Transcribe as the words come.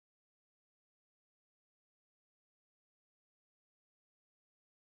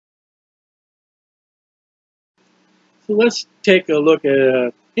So let's take a look at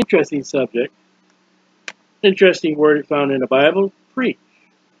an interesting subject. Interesting word found in the Bible, preach.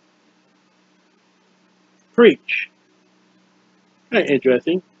 Preach. Kind of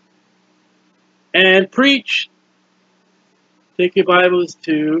interesting. And preach, take your Bibles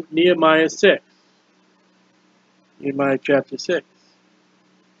to Nehemiah 6. Nehemiah chapter 6.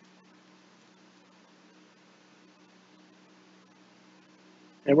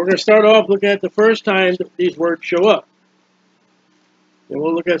 And we're going to start off looking at the first time that these words show up. And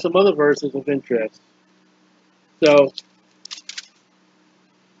we'll look at some other verses of interest. So,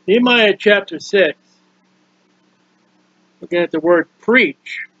 Nehemiah chapter 6, looking at the word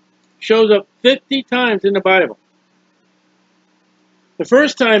preach, shows up 50 times in the Bible. The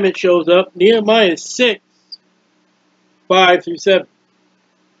first time it shows up, Nehemiah 6, 5 through 7.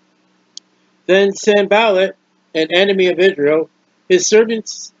 Then Sanballat, an enemy of Israel, then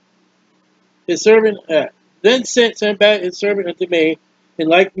sent Sanballat his servant unto me in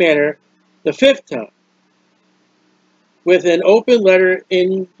like manner the 5th time, with an open letter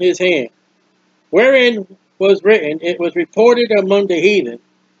in his hand, wherein was written, it was reported among the heathen,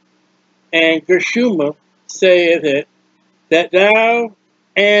 and Gershoma saith it, that thou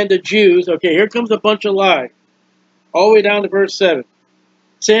and the Jews, okay, here comes a bunch of lies, all the way down to verse 7.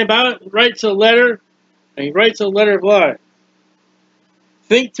 Sanballat writes a letter, and he writes a letter of lies.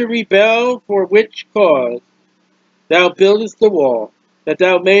 Think to rebel, for which cause thou buildest the wall, that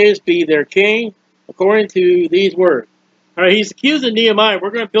thou mayest be their king, according to these words. All right, he's accusing Nehemiah, we're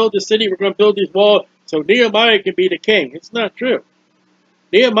going to build the city, we're going to build these walls, so Nehemiah can be the king. It's not true.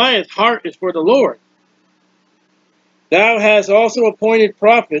 Nehemiah's heart is for the Lord. Thou hast also appointed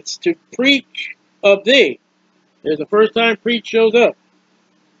prophets to preach of thee. There's the first time preach shows up.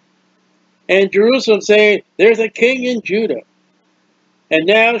 And Jerusalem saying, there's a king in Judah. And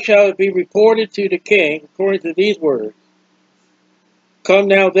now shall it be reported to the king, according to these words. Come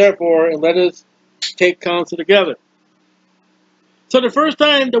now, therefore, and let us take counsel together. So the first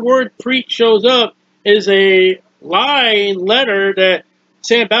time the word preach shows up is a lying letter that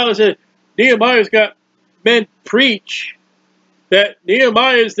Sanballat said, Nehemiah's got men preach that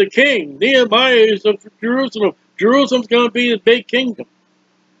Nehemiah is the king. Nehemiah is of Jerusalem. Jerusalem's going to be the big kingdom.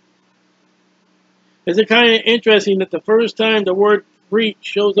 It's kind of interesting that the first time the word preach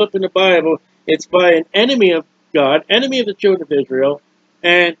shows up in the Bible, it's by an enemy of God, enemy of the children of Israel,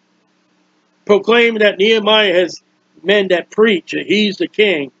 and proclaiming that Nehemiah has men that preach that he's the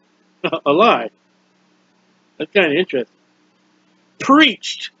king. A lie. That's kind of interesting.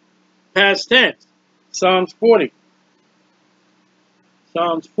 Preached, past tense, Psalms 40.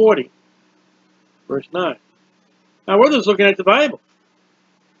 Psalms 40, verse 9. Now we're just looking at the Bible.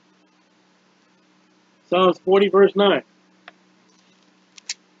 Psalms 40, verse 9.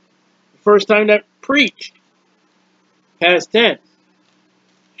 The first time that preached, past tense,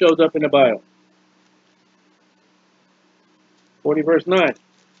 shows up in the Bible. 40, verse 9.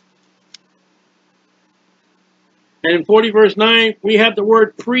 And in 40, verse 9, we have the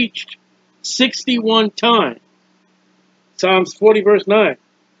word preached 61 times. Psalms 40, verse 9.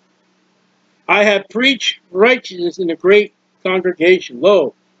 I have preached righteousness in a great congregation.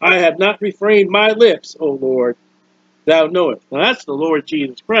 Lo, I have not refrained my lips, O Lord, thou knowest. Now that's the Lord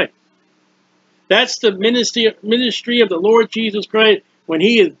Jesus Christ. That's the ministry of the Lord Jesus Christ when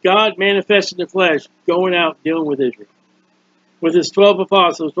he is God manifested in the flesh, going out dealing with Israel. With his 12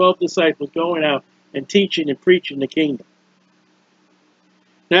 apostles, 12 disciples going out and teaching and preaching the kingdom.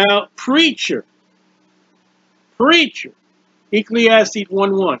 Now, preacher, Ecclesiastes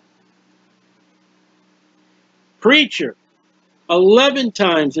 1:1. Preacher, 11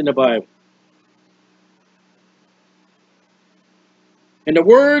 times in the Bible. And the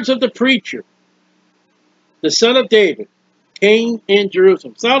words of the preacher, the son of David, king in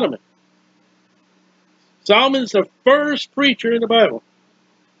Jerusalem, Solomon. Solomon's the first preacher in the Bible.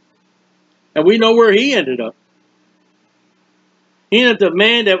 And we know where he ended up. He ended up a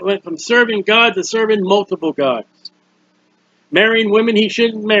man that went from serving God to serving multiple gods. Marrying women he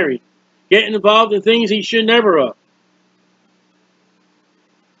shouldn't marry. Getting involved in things he should never have.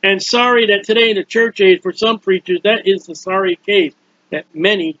 And sorry that today in the church age, for some preachers, that is the sorry case that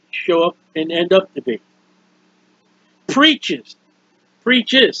many show up and end up to be. Preaches.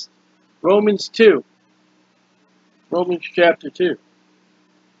 Romans 2. Romans chapter 2.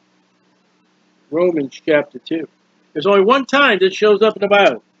 Romans chapter 2. There's only one time this shows up in the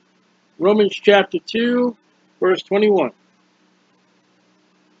Bible. Romans chapter 2, verse 21.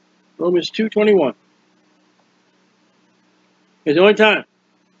 Romans 2:21. It's the only time.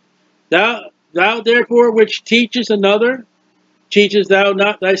 Thou therefore which teachest another, teachest thou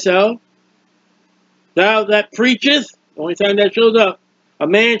not thyself? Thou that preachest, Only time that shows up. A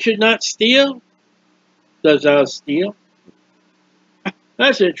man should not steal. Does thou steal?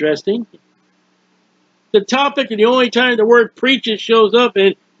 That's interesting. The topic and the only time the word preaches shows up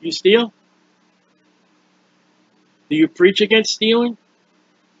is you steal. Do you preach against stealing?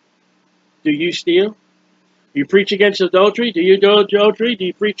 Do you steal? Do you preach against adultery? Do you do adultery? Do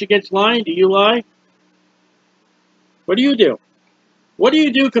you preach against lying? Do you lie? What do you do? What do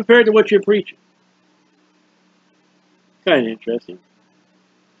you do compared to what you're preaching? Kind of interesting.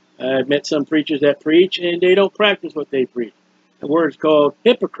 I've met some preachers that preach and they don't practice what they preach. The word is called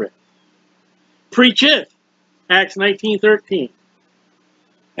hypocrite. Preacheth. Acts 19:13.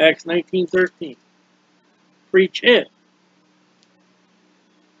 Acts 19:13. Preacheth.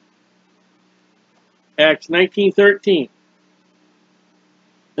 Acts 19:13.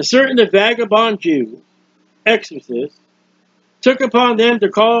 And certain the vagabond Jews, exorcists, took upon them to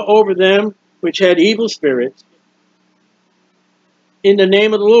call over them which had evil spirits in the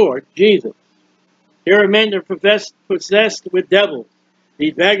name of the Lord Jesus. Here are men that are possessed with devils.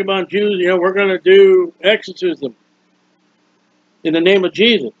 These vagabond Jews, we're going to do exorcism in the name of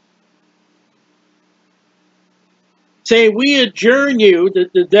Jesus. Say, we adjourn you,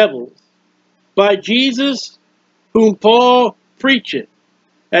 the devils, by Jesus whom Paul preacheth.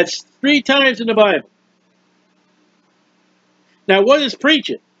 That's 3 times in the Bible. Now, what is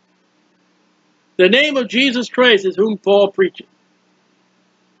preaching? The name of Jesus Christ is whom Paul preacheth.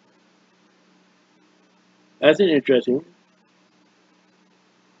 That's an interesting one.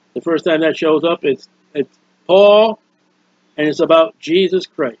 The first time that shows up, it's Paul, and it's about Jesus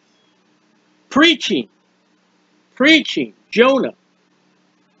Christ. Preaching. Jonah.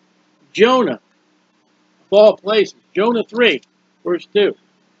 Of all places. Jonah 3, verse 2.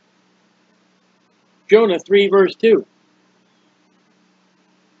 Jonah 3, verse 2.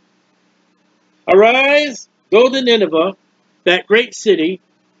 Arise, go to Nineveh, that great city,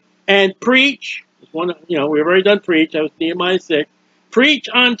 and preach. We've already done preach. That was Nehemiah 6. Preach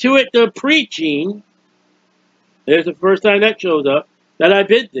unto it the preaching. There's the first time that shows up. That I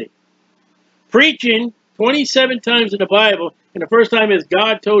bid thee. Preaching 27 times in the Bible. And the first time is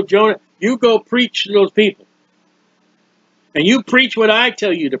God told Jonah, you go preach to those people. And you preach what I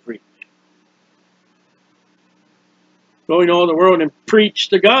tell you to preach. Go into all the world and preach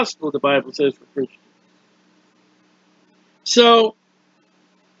the gospel, the Bible says for Christians. So,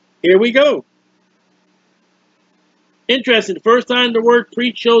 here we go. Interesting. The first time the word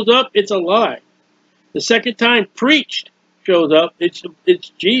preach shows up, it's a lie. The second time preached shows up, it's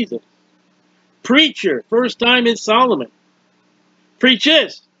Jesus. Preacher, first time is Solomon.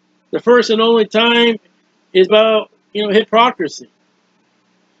 Preachest, the first and only time is about, hypocrisy.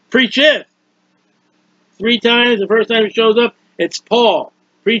 Preacheth, 3 times, the first time it shows up, it's Paul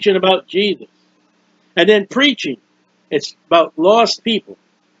preaching about Jesus. And then preaching, it's about lost people.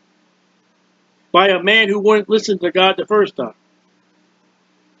 By a man who wouldn't listen to God the first time.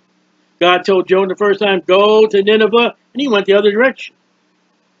 God told Jonah the first time, go to Nineveh, and he went the other direction.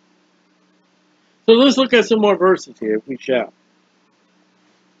 So let's look at some more verses here, if we shall.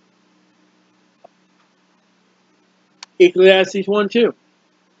 Ecclesiastes 1:2.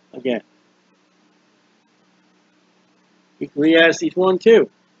 Again. Ecclesiastes 1:2.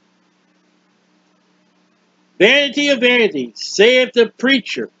 Vanity of vanities, saith the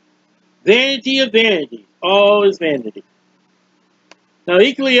preacher. Vanity of vanities, all is vanity. Now,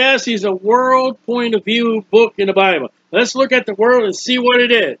 Ecclesiastes is a world point of view book in the Bible. Let's look at the world and see what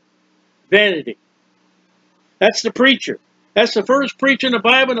it is. Vanity. That's the preacher. That's the first preacher in the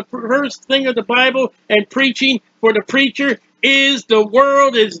Bible. The first thing of the Bible and preaching for the preacher is the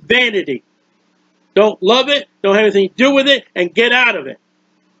world is vanity. Don't love it. Don't have anything to do with it. And get out of it.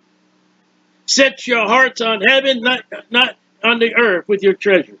 Set your hearts on heaven, not on the earth with your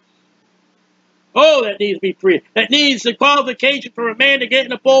treasures. Oh, that needs to be preached. That needs the qualification for a man to get in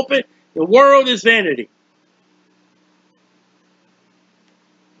the pulpit. The world is vanity.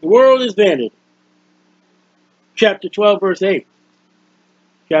 The world is vanity. Chapter 12, verse 8.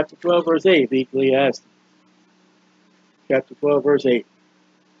 Chapter 12, verse 8 of Ecclesiastes. Chapter 12, verse 8.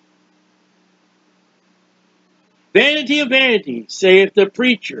 Vanity of vanities, saith the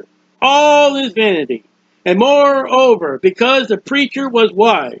preacher. All is vanity. And moreover, because the preacher was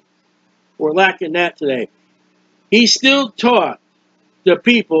wise, we're lacking that today. He still taught the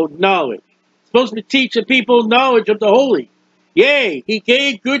people knowledge. Supposed to teach the people knowledge of the holy. Yea, he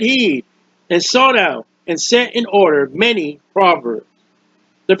gave good heed and sought out and set in order many proverbs.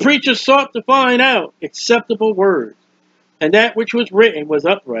 The preacher sought to find out acceptable words, and that which was written was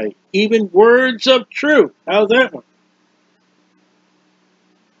upright, even words of truth. How's that one?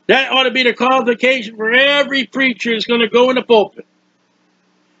 That ought to be the qualification for every preacher that's going to go in the pulpit.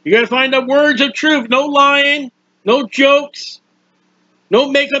 You got to find the words of truth. No lying, no jokes, no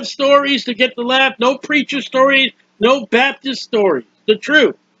make-up stories to get the laugh, no preacher stories, no Baptist stories. The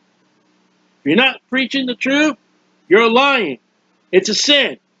truth. If you're not preaching the truth, you're lying. It's a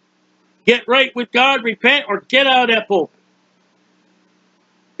sin. Get right with God, repent, or get out of that pulpit.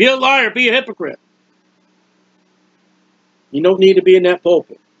 Be a liar, be a hypocrite. You don't need to be in that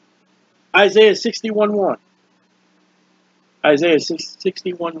pulpit. Isaiah 61:1. Isaiah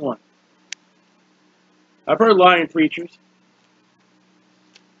 61:1. I've heard lying preachers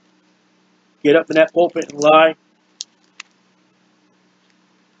get up in that pulpit and lie.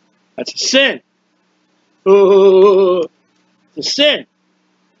 That's a sin. Oh, it's a sin.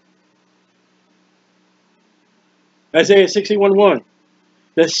 Isaiah 61:1.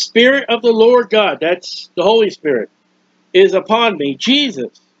 The Spirit of the Lord God, that's the Holy Spirit, is upon me,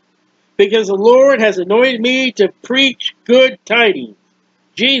 Jesus, because the Lord has anointed me to preach good tidings,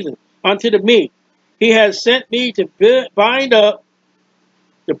 Jesus, unto the meek. He has sent me to bind up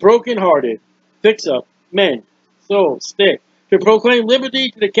the brokenhearted, fix up men, souls, stick, to proclaim liberty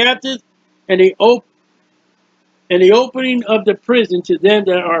to the captives and the opening of the prison to them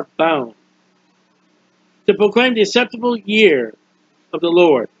that are bound, to proclaim the acceptable year of the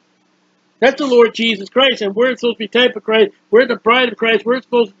Lord. That's the Lord Jesus Christ, and we're supposed to be type of Christ. We're the bride of Christ. We're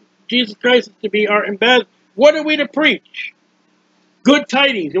supposed Jesus Christ is to be our ambassador. What are we to preach? Good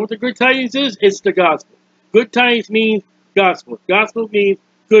tidings. You know what the good tidings is? It's the gospel. Good tidings means gospel. Gospel means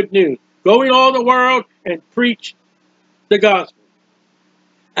good news. Go in all the world and preach the gospel.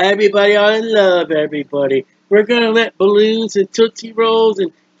 Everybody ought to love everybody. We're going to let balloons and Tootsie Rolls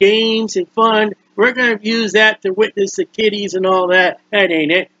and games and fun, we're going to use that to witness the kiddies and all that. That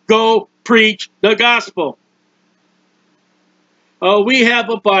ain't it. Go preach the gospel. Oh, we have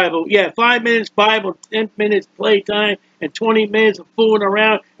a Bible. Yeah, 5 minutes Bible, 10 minutes playtime, and 20 minutes of fooling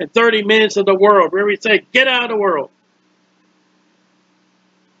around, and 30 minutes of the world. Where we say, get out of the world.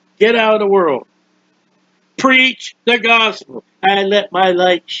 Get out of the world. Preach the gospel. I let my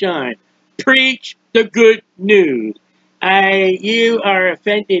light shine. Preach the good news. You are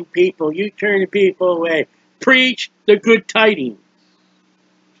offending people. You turn people away. Preach the good tidings.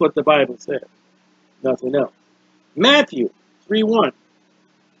 That's what the Bible says. Nothing else. Matthew 3:1.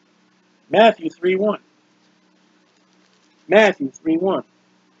 Matthew 3:1. Matthew 3:1.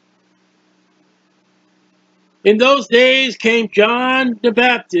 In those days came John the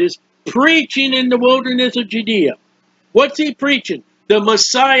Baptist preaching in the wilderness of Judea. What's he preaching? The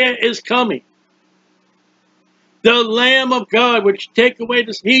Messiah is coming. The Lamb of God, which take away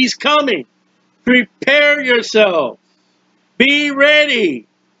the... He's coming. Prepare yourselves. Be ready.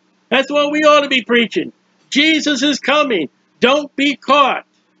 That's what we ought to be preaching. Jesus is coming. Don't be caught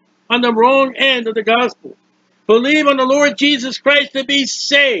on the wrong end of the gospel. Believe on the Lord Jesus Christ to be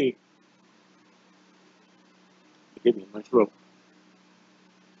saved. Forgive me, my throat.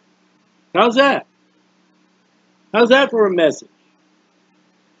 How's that? How's that for a message?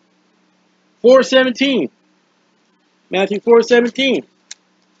 4:17. Matthew 4:17.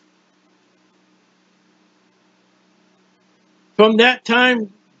 From that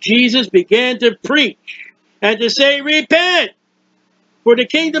time, Jesus began to preach and to say, repent, for the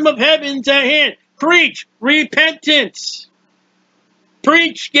kingdom of heaven's at hand. Preach repentance.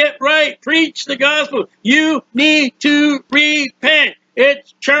 Preach, get right. Preach the gospel. You need to repent.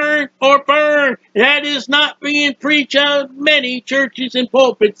 It's churn or burn. That is not being preached out of many churches and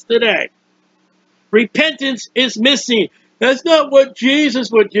pulpits today. Repentance is missing. That's not what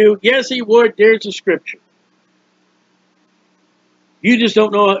Jesus would do. Yes, he would. There's a scripture. You just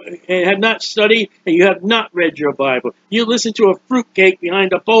don't know and have not studied, and you have not read your Bible. You listen to a fruitcake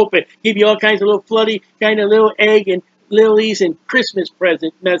behind the pulpit, give you all kinds of little floody, kind of little egg and lilies and Christmas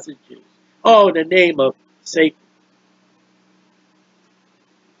present messages. Oh, in the name of Satan.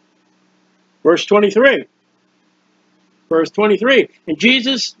 Verse 23. Verse 23. And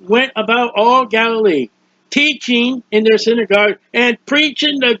Jesus went about all Galilee, teaching in their synagogue and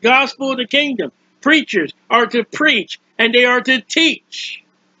preaching the gospel of the kingdom. Preachers are to preach, and they are to teach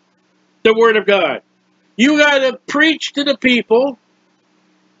the word of God. You got to preach to the people,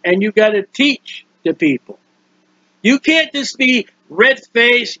 and you got to teach the people. You can't just be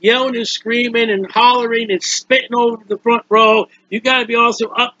red-faced, yelling and screaming and hollering and spitting over the front row. You got to be also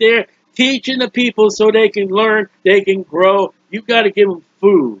up there teaching the people so they can learn, they can grow. You got to give them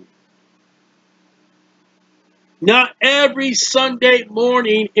food. Not every Sunday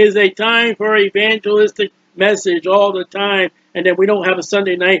morning is a time for evangelistic message all the time, and then we don't have a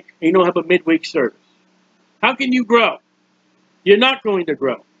Sunday night and you don't have a midweek service. How can you grow? You're not going to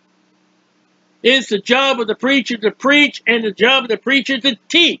grow. It's the job of the preacher to preach and the job of the preacher to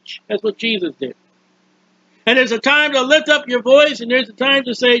teach. That's what Jesus did. And there's a time to lift up your voice, and there's a time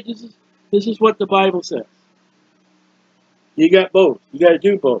to say, this is what the Bible says. You got both. You got to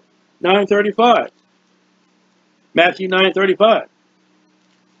do both. 9:35. Matthew 9:35.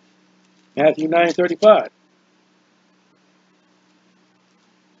 Matthew 9:35.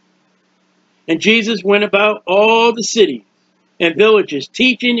 And Jesus went about all the cities and villages,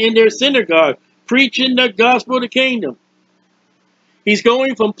 teaching in their synagogue, preaching the gospel of the kingdom. He's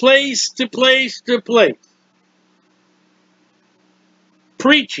going from place to place to place,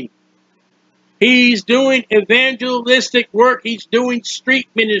 preaching. He's doing evangelistic work. He's doing street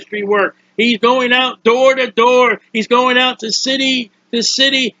ministry work. He's going out door to door. He's going out to city to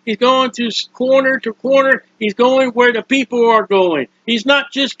city. He's going to corner to corner. He's going where the people are going. He's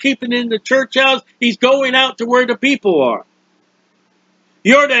not just keeping in the church house. He's going out to where the people are.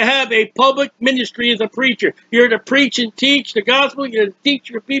 You're to have a public ministry as a preacher. You're to preach and teach the gospel. You're to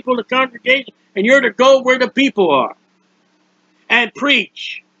teach your people, the congregation, and you're to go where the people are and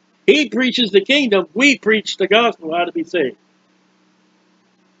preach. He preaches the kingdom. We preach the gospel, how to be saved.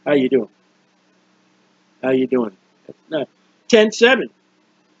 How you doing? How you doing? 10:7.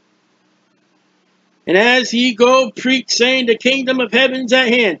 And as ye go, preach, saying, the kingdom of heaven's at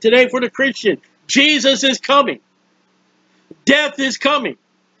hand. Today for the Christian, Jesus is coming. Death is coming.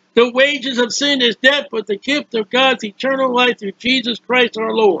 The wages of sin is death, but the gift of God's eternal life through Jesus Christ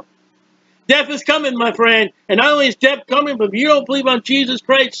our Lord. Death is coming, my friend. And not only is death coming, but if you don't believe on Jesus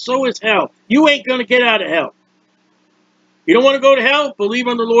Christ, so is hell. You ain't going to get out of hell. You don't want to go to hell? Believe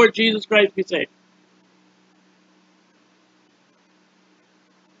on the Lord Jesus Christ, be saved.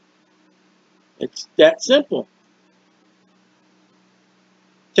 It's that simple.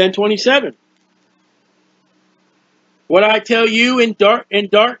 10:27. What I tell you in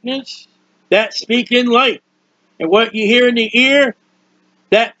darkness, that speak in light. And what you hear in the ear,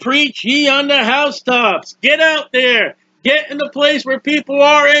 that preach ye on the housetops. Get out there. Get in the place where people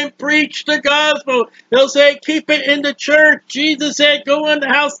are and preach the gospel. They'll say, keep it in the church. Jesus said, go on the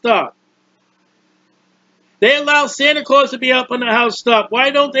housetop. They allow Santa Claus to be up on the housetop. Why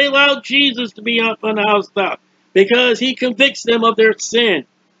don't they allow Jesus to be up on the housetop? Because he convicts them of their sin.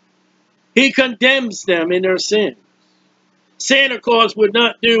 He condemns them in their sin. Santa Claus would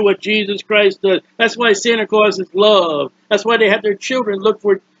not do what Jesus Christ does. That's why Santa Claus is love. That's why they have their children look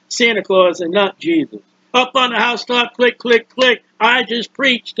for Santa Claus and not Jesus. Up on the housetop, click, click, click. I just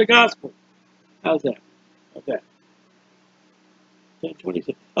preached the gospel. How's that? How's that?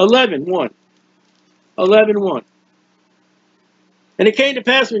 10:26. 11:1. 11:1. And it came to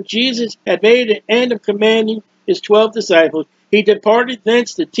pass when Jesus had made an end of commanding his 12 disciples, he departed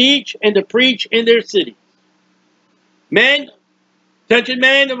thence to teach and to preach in their cities. Men, attention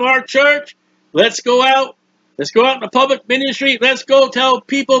men of our church, let's go out. Let's go out in the public ministry. Let's go tell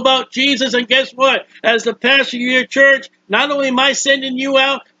people about Jesus. And guess what? As the pastor of your church, not only am I sending you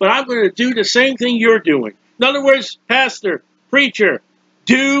out, but I'm going to do the same thing you're doing. In other words, pastor, preacher,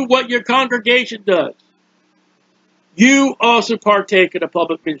 do what your congregation does. You also partake in the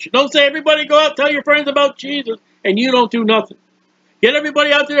public ministry. Don't say, everybody go out, tell your friends about Jesus, and you don't do nothing. Get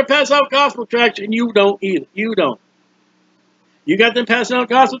everybody out there to pass out gospel tracts, and you don't either. You don't. You got them passing out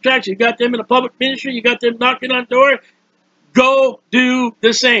gospel tracts. You got them in the public ministry. You got them knocking on doors. Go do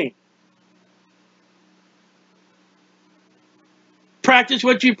the same. Practice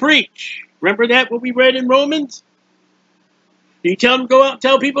what you preach. Remember that, what we read in Romans? Do you tell them to go out and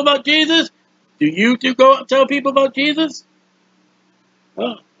tell people about Jesus? Do you two go out and tell people about Jesus?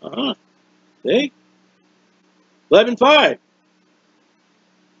 See? 11:5.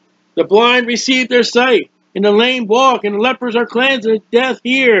 The blind receive their sight, and the lame walk, and the lepers are cleansed, and the deaf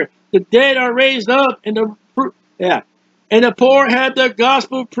hear, the dead are raised up, and the poor have the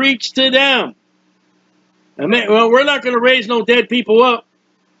gospel preached to them. Well, we're not going to raise no dead people up.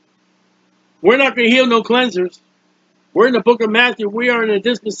 We're not going to heal no cleansers. We're in the book of Matthew. We are in the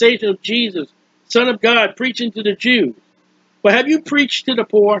dispensation of Jesus, Son of God, preaching to the Jews. But have you preached to the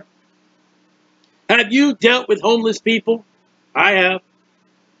poor? Have you dealt with homeless people? I have.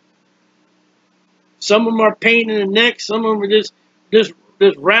 Some of them are pain in the neck. Some of them are just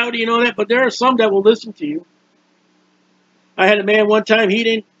rowdy and all that. But there are some that will listen to you. I had a man one time. He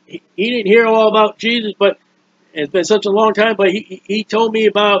didn't hear all about Jesus, but it's been such a long time. But he told me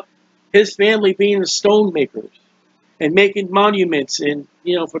about his family being the stone makers and making monuments and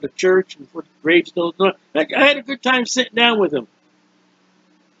for the church and for the gravestones. I had a good time sitting down with him.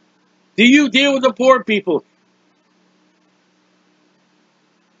 Do you deal with the poor people?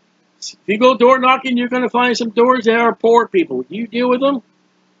 If you go door knocking, you're going to find some doors that are poor people. Do you deal with them?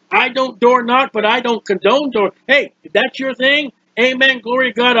 I don't door knock, but I don't condone door. Hey, if that's your thing, amen,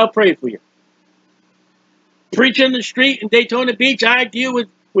 glory to God, I'll pray for you. Preach in the street in Daytona Beach, I deal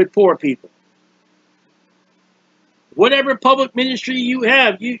with poor people. Whatever public ministry you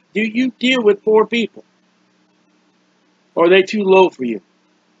have, do you deal with poor people? Or are they too low for you?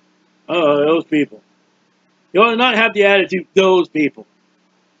 Oh, those people. You ought to not have the attitude, those people.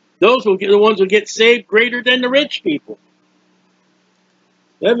 Those will get the ones who get saved greater than the rich people.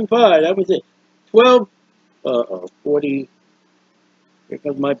 11:5, that was it. 12, 40. Here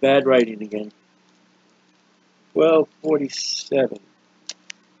comes my bad writing again. 12:47.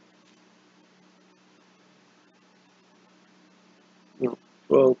 No,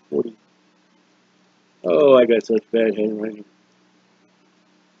 12:40. Oh, I got such bad handwriting.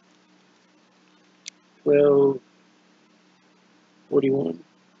 12:41.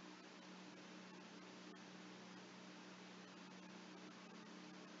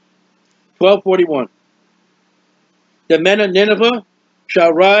 12:41. The men of Nineveh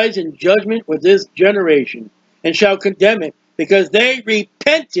shall rise in judgment with this generation, and shall condemn it, because they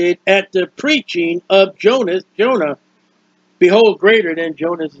repented at the preaching of Jonah. Behold, greater than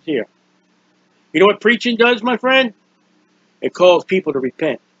Jonas is here. You know what preaching does, my friend? It calls people to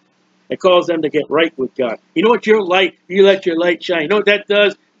repent. It calls them to get right with God. You know what you let your light shine. You know what that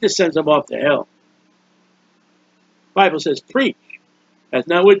does? This sends them off to hell. The Bible says preach. That's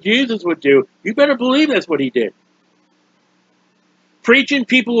not what Jesus would do. You better believe that's what he did. Preaching,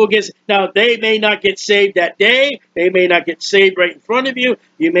 people will get, now they may not get saved that day. They may not get saved right in front of you.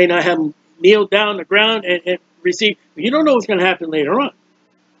 You may not have them kneel down on the ground and receive. But you don't know what's going to happen later on.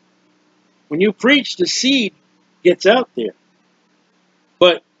 When you preach, the seed gets out there.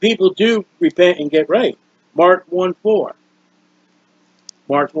 But people do repent and get right. Mark 1:4.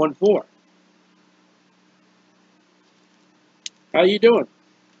 Mark 1:4. How you doing?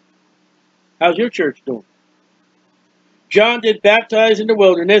 How's your church doing? John did baptize in the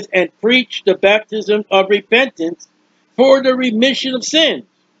wilderness and preach the baptism of repentance for the remission of sins.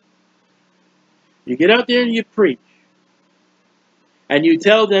 You get out there and you preach. And you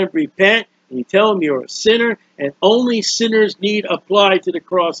tell them repent, and you tell them you're a sinner, and only sinners need apply to the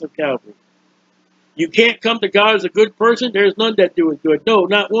cross of Calvary. You can't come to God as a good person. There's none that do it good. No,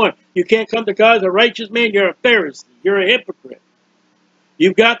 not one. You can't come to God as a righteous man. You're a Pharisee. You're a hypocrite.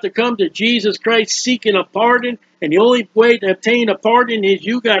 You've got to come to Jesus Christ seeking a pardon, and the only way to obtain a pardon is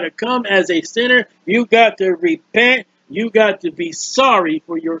you got to come as a sinner. You got to repent. You got to be sorry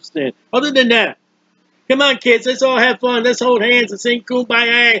for your sin. Other than that, come on, kids, let's all have fun. Let's hold hands and sing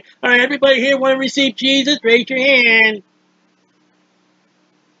Kumbaya. All right, everybody here want to receive Jesus? Raise your hand.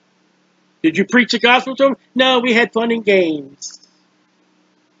 Did you preach the gospel to them? No, we had fun and games.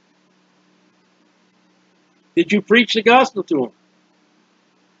 Did you preach the gospel to them?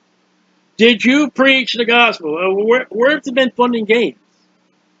 Did you preach the gospel? Where's it been fun and games?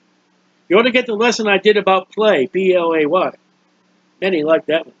 You ought to get the lesson I did about play, P-L-A-Y. Many like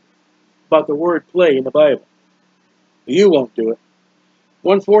that one, about the word play in the Bible. You won't do it.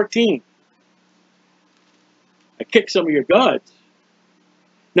 1:14. I kicked some of your gods.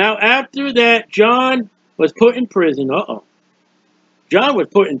 Now, after that, John was put in prison. John was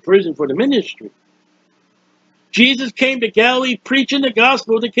put in prison for the ministry. Jesus came to Galilee preaching the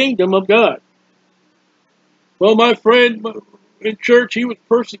gospel of the kingdom of God. Well, my friend in church, he was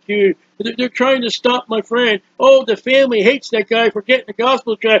persecuted. They're trying to stop my friend. Oh, the family hates that guy for getting the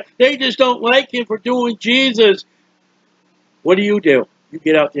gospel tract. They just don't like him for doing Jesus. What do? You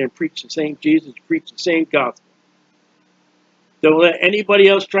get out there and preach the same Jesus, preach the same gospel. Don't let anybody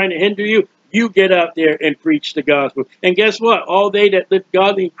else trying to hinder you. You get out there and preach the gospel. And guess what? All they that live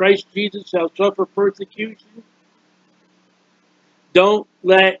godly in Christ Jesus shall suffer persecution. Don't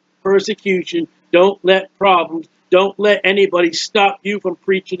let persecution, don't let problems, don't let anybody stop you from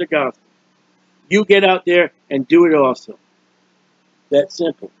preaching the gospel. You get out there and do it also. That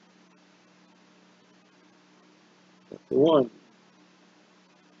simple. That's the one.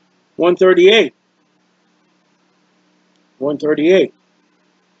 138. 138.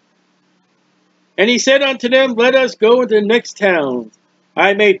 And he said unto them, let us go into the next towns.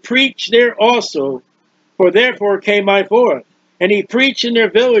 I may preach there also, for therefore came I forth. And he preached in their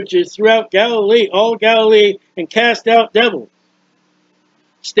villages throughout Galilee, all Galilee, and cast out devils.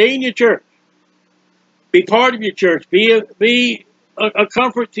 Stay in your church. Be part of your church. Be a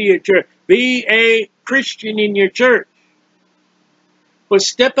comfort to your church. Be a Christian in your church. But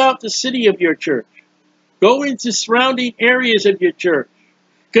step out the city of your church. Go into surrounding areas of your church.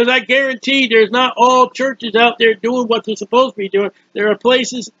 Because I guarantee there's not all churches out there doing what they're supposed to be doing. There are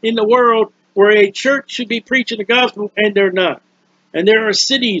places in the world where a church should be preaching the gospel, and they're not. and there are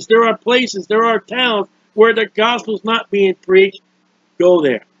cities, there are places, there are towns where the gospel is not being preached, go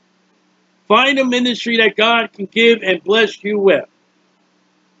there. Find a ministry that God can give and bless you with.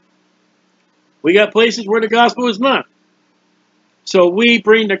 We got places where the gospel is not. So we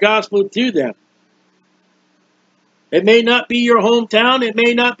bring the gospel to them. It may not be your hometown. It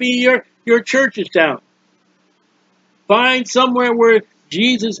may not be your church's town. Find somewhere where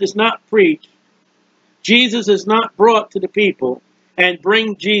Jesus is not preached. Jesus is not brought to the people, and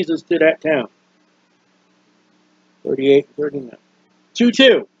bring Jesus to that town. 38 and 39.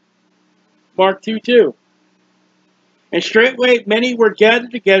 2:2. Mark 2:2. And straightway many were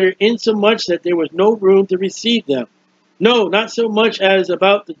gathered together, insomuch that there was no room to receive them. No, not so much as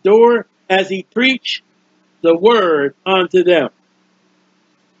about the door, as he preached the word unto them.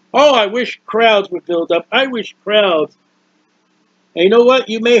 Oh, I wish crowds would build up. I wish crowds. And you know what?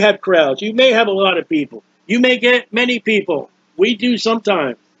 You may have crowds. You may have a lot of people. You may get many people. We do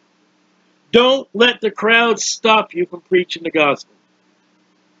sometimes. Don't let the crowd stop you from preaching the gospel.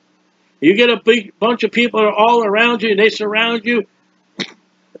 You get a big bunch of people that are all around you and they surround you.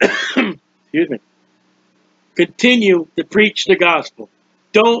 Excuse me. Continue to preach the gospel.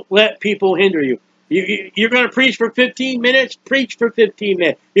 Don't let people hinder you. You're going to preach for 15 minutes, preach for 15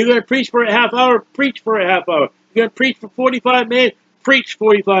 minutes. You're going to preach for a half hour, preach for a half hour. You're going to preach for 45 minutes, preach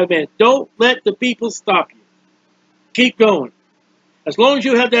 45 minutes. Don't let the people stop you. Keep going. As long as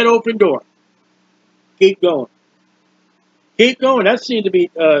you have that open door, keep going. Keep going. That seemed to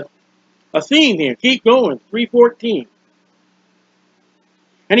be a theme here. Keep going. 3:14.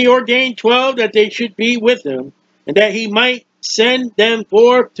 And he ordained 12 that they should be with him, and that he might send them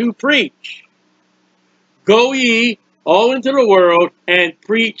forth to preach. Go ye all into the world and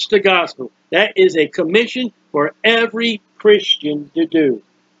preach the gospel. That is a commission for every Christian to do.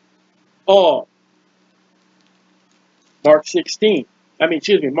 All. Mark 16.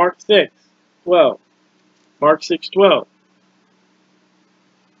 Mark 6:12. Mark 6:12.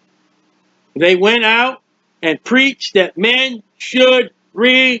 They went out and preached that men should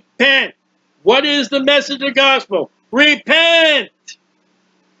repent. What is the message of the gospel? Repent!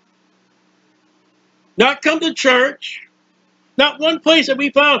 Not come to church. Not one place that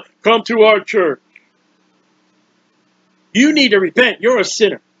we found, come to our church. You need to repent. You're a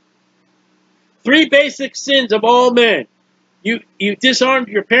sinner. 3 basic sins of all men. You disarmed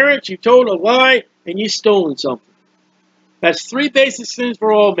your parents, you told a lie, and you stolen something. That's 3 basic sins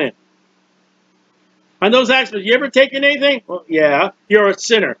for all men. On those aspects, you ever taken anything? Well, yeah, you're a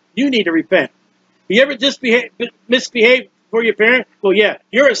sinner. You need to repent. You ever misbehave for your parent? Well, yeah,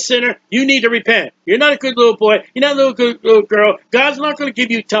 you're a sinner. You need to repent. You're not a good little boy. You're not a good little girl. God's not going to give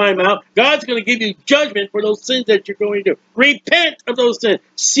you time out. God's going to give you judgment for those sins that you're going to do. Repent of those sins.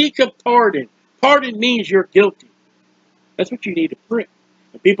 Seek a pardon. Pardon means you're guilty. That's what you need to pray.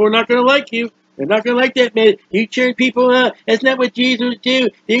 And people are not going to like you. They're not going to like that, man. You turn people out. That's not what Jesus would do.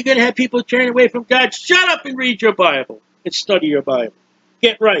 You're going to have people turn away from God. Shut up and read your Bible and study your Bible.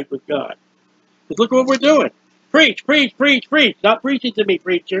 Get right with God. Because look what we're doing. Preach, preach, preach, preach. Stop preaching to me,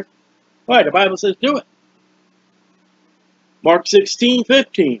 preacher. Why? The Bible says do it. Mark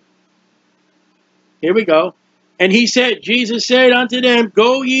 16:15. Here we go. And Jesus said unto them,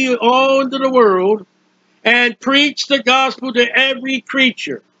 go ye all into the world and preach the gospel to every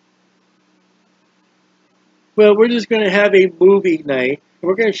creature. Well, we're just going to have a movie night, and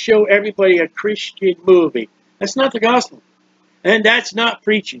we're going to show everybody a Christian movie. That's not the gospel. And that's not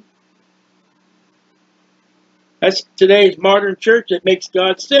preaching. That's today's modern church that makes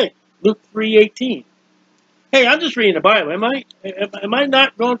God sick. Luke 3:18. Hey, I'm just reading the Bible. Am I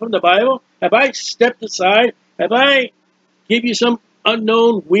not going from the Bible? Have I stepped aside? Have I give you some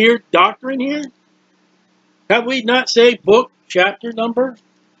unknown weird doctrine here? Have we not say book, chapter, number,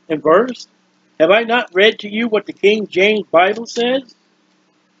 and verse? Have I not read to you what the King James Bible says?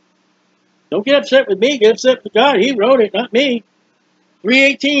 Don't get upset with me. Get upset with God. He wrote it, not me.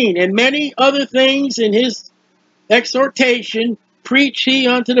 3:18. And many other things in his exhortation preach he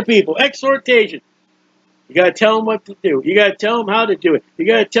unto the people. Exhortation. You got to tell them what to do. You got to tell them how to do it. You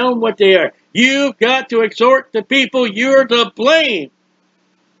got to tell them what they are. You've got to exhort the people. You're to blame.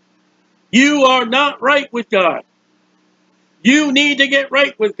 You are not right with God. You need to get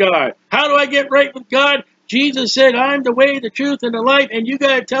right with God. How do I get right with God? Jesus said, I'm the way, the truth, and the life. And you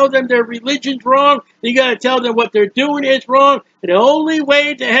got to tell them their religion's wrong. You got to tell them what they're doing is wrong. And the only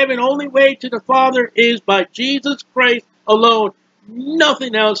way to heaven, only way to the Father is by Jesus Christ alone.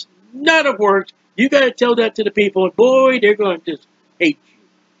 Nothing else. None of works. You got to tell that to the people. And boy, they're going to just hate you.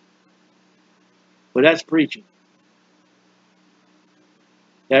 But that's preaching.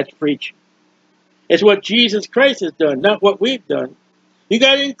 That's preaching. It's what Jesus Christ has done, not what we've done. You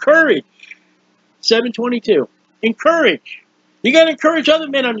got to encourage. 7:22. Encourage. You got to encourage other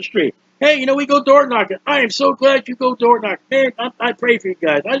men on the street. Hey, you know, we go door knocking. I am so glad you go door knocking. Man, I pray for you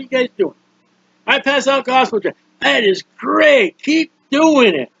guys. How you guys doing? I pass out gospel. That is great. Keep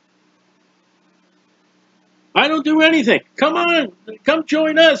doing it. I don't do anything. Come on. Come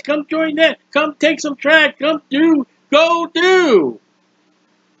join us. Come join that. Come take some track. Come do. Go do.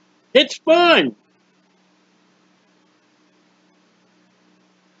 It's fun.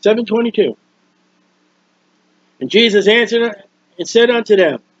 7:22. And Jesus answered and said unto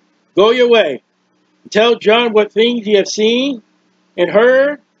them, Go your way, and tell John what things ye have seen and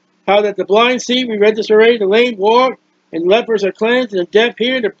heard, how that the blind see, we read this already, the lame walk, and lepers are cleansed, and the deaf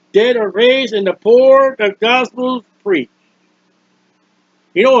hear, the dead are raised, and the poor the gospel preached.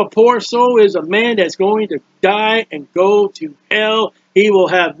 You know, a poor soul is a man that's going to die and go to hell. He will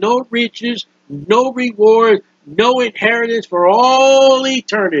have no riches, no reward, no inheritance for all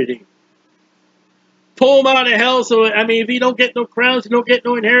eternity. Pull him out of hell. So, I mean, if he don't get no crowns, he don't get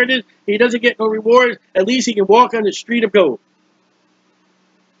no inheritance, he doesn't get no rewards, at least he can walk on the street of gold.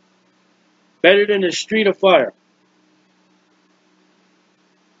 Better than the street of fire.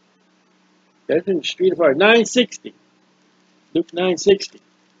 Better than the street of fire. 960. Luke 960.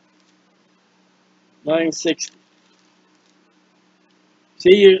 960.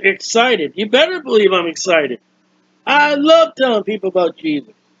 See, you're excited. You better believe I'm excited. I love telling people about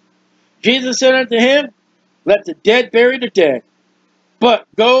Jesus. Jesus said unto him, Let the dead bury the dead, but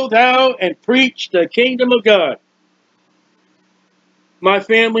go thou and preach the kingdom of God. My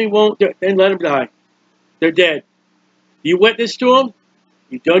family won't do it. Then let them die. They're dead. You witness to them,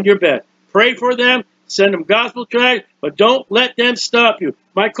 you've done your best. Pray for them, send them gospel tracts, but don't let them stop you.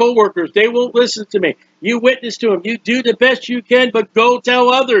 My co-workers, they won't listen to me. You witness to them. You do the best you can, but go tell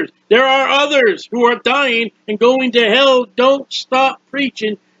others. There are others who are dying and going to hell. Don't stop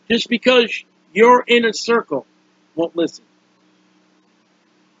preaching just because you're in a circle. Won't listen.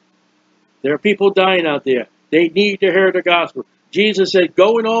 There are people dying out there. They need to hear the gospel. Jesus said,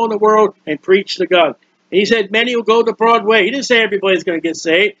 go in all the world and preach the gospel. And he said, many will go the broad way. He didn't say everybody's going to get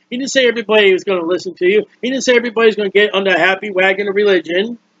saved. He didn't say everybody was going to listen to you. He didn't say everybody's going to get on the happy wagon of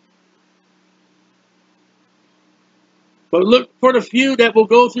religion. But look for the few that will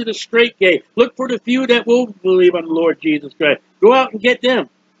go through the straight gate. Look for the few that will believe on the Lord Jesus Christ. Go out and get them.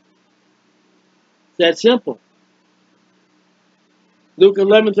 It's that simple. Luke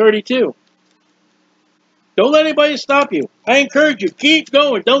 11:32. Don't let anybody stop you. I encourage you. Keep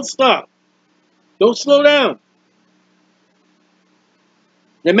going. Don't stop. Don't slow down.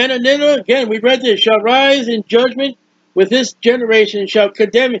 The men of Nineveh, again, we read this, shall rise in judgment with this generation, shall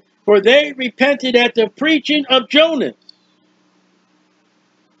condemn it, for they repented at the preaching of Jonas.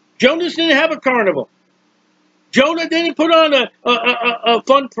 Jonas didn't have a carnival. Jonah didn't put on a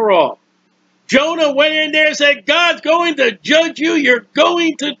fun for all. Jonah went in there and said, God's going to judge you. You're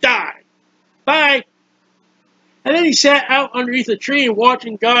going to die. Bye. And then he sat out underneath a tree and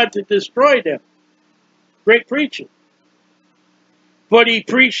watching God to destroy them. Great preaching. But he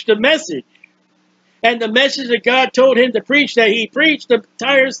preached the message. And the message that God told him to preach, that he preached, the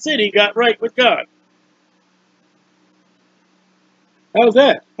entire city got right with God. How's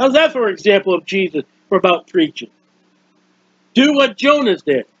that? How's that for an example of Jesus for about preaching? Do what Jonas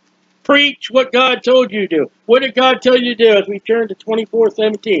did. Preach what God told you to do. What did God tell you to do as we turn to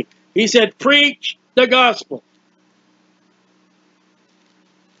 24:17? He said, preach the gospel.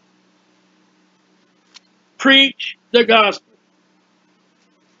 Preach the gospel.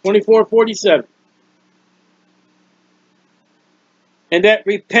 24:47. And that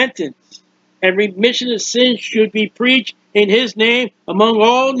repentance and remission of sins should be preached in his name among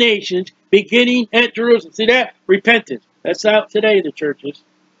all nations, beginning at Jerusalem. See that? Repentance. That's out today in the churches.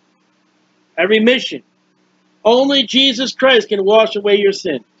 A remission. Only Jesus Christ can wash away your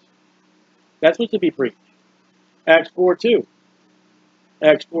sins. That's what's to be preached. Acts 4:2.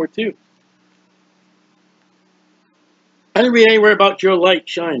 Acts 4:2. I didn't read anywhere about your light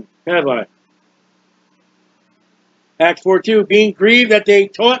shine, have I? Acts 4:2, being grieved that they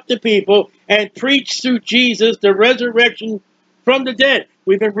taught the people and preached through Jesus the resurrection from the dead.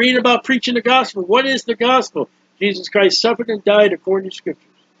 We've been reading about preaching the gospel. What is the gospel? Jesus Christ suffered and died according to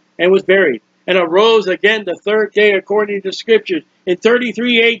Scriptures and was buried and arose again the third day according to Scriptures. In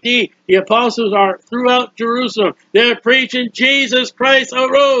 33 A.D., the apostles are throughout Jerusalem. They're preaching Jesus Christ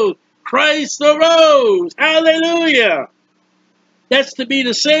arose. Christ arose. Hallelujah. That's to be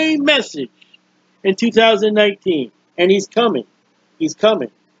the same message in 2019. And he's coming. He's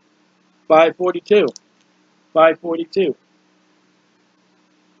coming. 542. 542.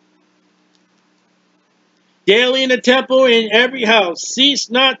 daily in the temple, in every house. Cease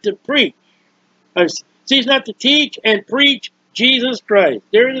not to preach. Cease not to teach and preach Jesus Christ.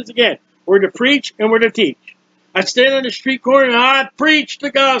 There it is again. We're to preach and we're to teach. I stand on the street corner and I preach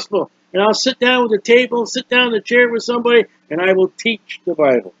the gospel. And I'll sit down with a table, sit down in a chair with somebody, and I will teach the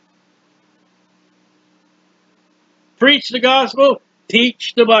Bible. Preach the gospel,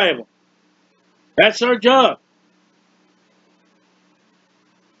 teach the Bible. That's our job.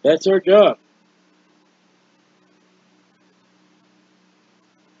 That's our job.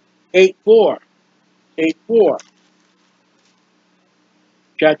 8:4. 8:4.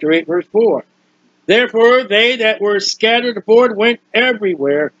 Chapter 8, verse 4. Therefore they that were scattered abroad went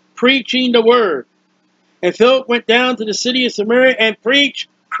everywhere, preaching the word. And Philip went down to the city of Samaria and preached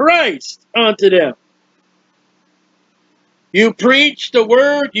Christ unto them. You preach the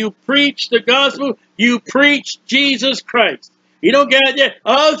word, you preach the gospel, you preach Jesus Christ. You don't get it.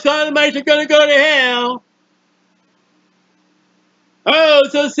 Oh, sodomites are going to go to hell. Oh,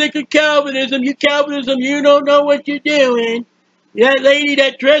 so sick of Calvinism. You Calvinism, you don't know what you're doing. That lady,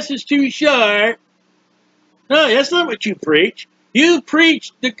 that dress is too short. No, that's not what you preach. You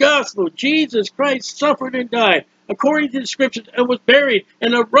preach the gospel. Jesus Christ suffered and died according to the scriptures and was buried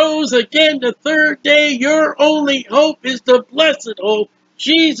and arose again the third day. Your only hope is the blessed hope,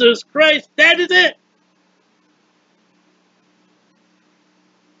 Jesus Christ. That is it.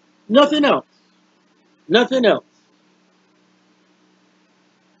 Nothing else. Nothing else.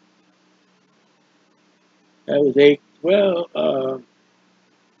 That was 8:12.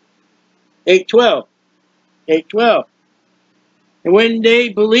 8:12. 8:12. And when they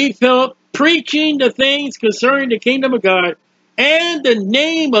believed Philip, preaching the things concerning the kingdom of God and the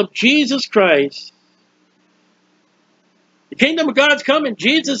name of Jesus Christ. The kingdom of God's coming.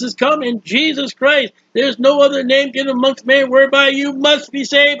 Jesus is coming. Jesus Christ. There's no other name given amongst men whereby you must be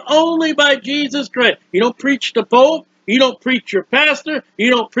saved, only by Jesus Christ. You don't preach the Pope. You don't preach your pastor. You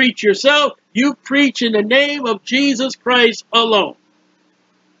don't preach yourself. You preach in the name of Jesus Christ alone.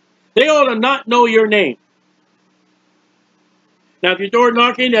 They ought to not know your name. Now, if you're door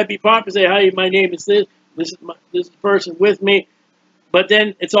knocking, that'd be proper. Say, hi, my name is this. This is the person with me. But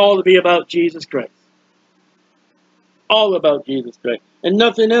then it's all to be about Jesus Christ. All about Jesus Christ. And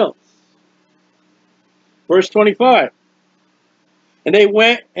nothing else. Verse 25. And they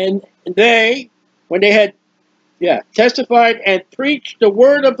went, and they, when they had testified and preached the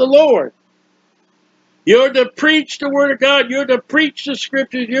word of the Lord. You're to preach the word of God. You're to preach the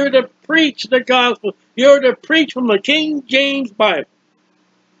scriptures. You're to preach the gospel. You're to preach from the King James Bible.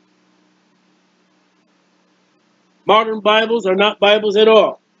 Modern Bibles are not Bibles at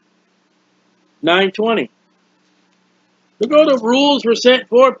all. 9:20. Look, all the rules were set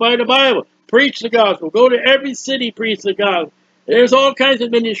forth by the Bible. Preach the gospel. Go to every city, preach the gospel. There's all kinds of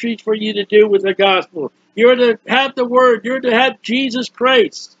ministries for you to do with the gospel. You're to have the word. You're to have Jesus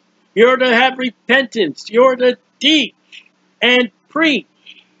Christ. You're to have repentance. You're to teach and preach.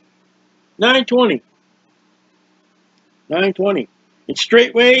 9:20. 9:20. And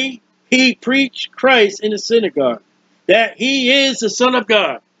straightway he preached Christ in the synagogue, that he is the Son of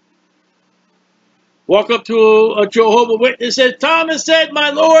God. Walk up to a Jehovah's Witness and says, Thomas said,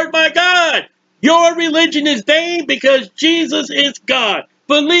 my Lord, my God, your religion is vain because Jesus is God.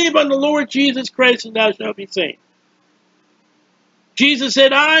 Believe on the Lord Jesus Christ and thou shalt be saved. Jesus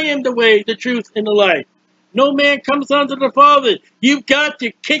said, I am the way, the truth, and the life. No man comes unto the Father. You've got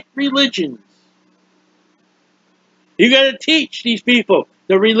to kick religions. You got to teach these people.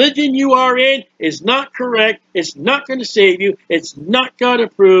 The religion you are in is not correct. It's not going to save you. It's not God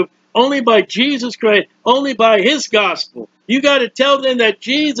approved. Only by Jesus Christ. Only by his gospel. You got to tell them that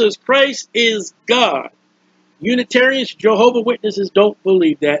Jesus Christ is God. Unitarians, Jehovah's Witnesses don't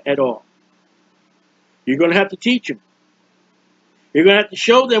believe that at all. You're going to have to teach them. You're going to have to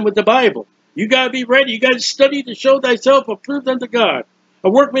show them with the Bible. You got to be ready. You got to study to show thyself approved unto God. A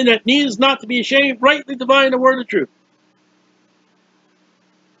workman that needs not to be ashamed, rightly dividing the word of truth.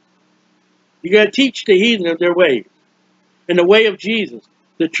 You got to teach the heathen of their ways. And the way of Jesus.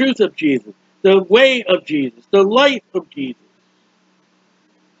 The truth of Jesus. The way of Jesus. The life of Jesus.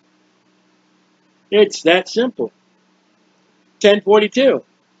 It's that simple. 10:42.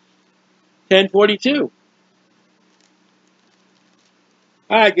 10:42.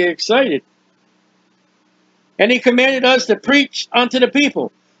 I get excited. And he commanded us to preach unto the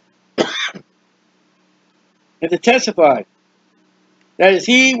people. And to testify. That is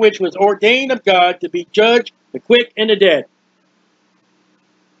he which was ordained of God to be judge the quick and the dead.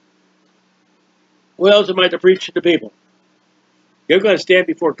 What else am I to preach to the people? You're going to stand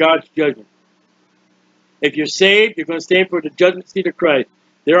before God's judgment. If you're saved, you're going to stand for the judgment seat of Christ.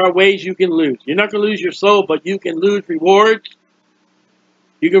 There are ways you can lose. You're not going to lose your soul, but you can lose rewards.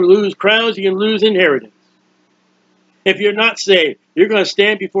 You can lose crowns. You can lose inheritance. If you're not saved, you're going to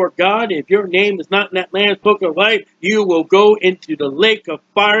stand before God. If your name is not in that Lamb's book of life, you will go into the lake of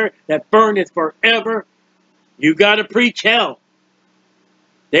fire that burneth forever. You got to preach hell.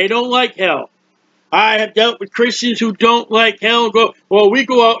 They don't like hell. I have dealt with Christians who don't like hell and go, well, we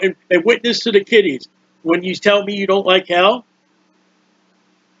go out and witness to the kiddies. When you tell me you don't like hell,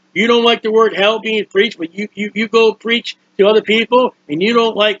 you don't like the word hell being preached, but you go preach to other people and you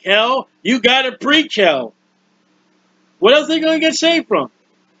don't like hell, you got to preach hell. What else are they going to get saved from?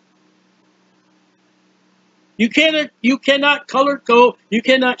 You cannot color code, you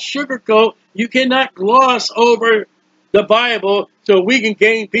cannot sugarcoat, you cannot gloss over the Bible so we can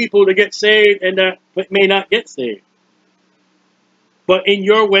gain people to get saved and that may not get saved. But in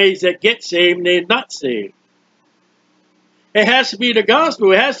your ways that get saved and they're not saved. It has to be the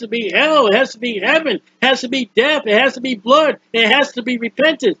gospel. It has to be hell. It has to be heaven. It has to be death. It has to be blood. It has to be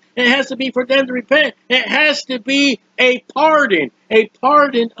repentance. It has to be for them to repent. It has to be a pardon. A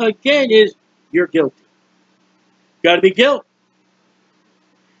pardon, again, is you're guilty. Got to be guilt.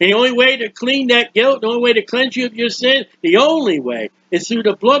 And the only way to clean that guilt, the only way to cleanse you of your sin, the only way is through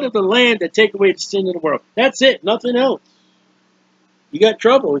the blood of the Lamb that take away the sin of the world. That's it. Nothing else. You got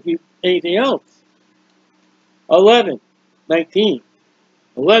trouble if you anything else. 11:19.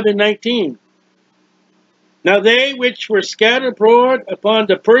 11:19. Now they which were scattered abroad upon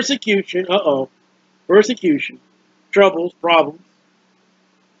the persecution, persecution, troubles, problems.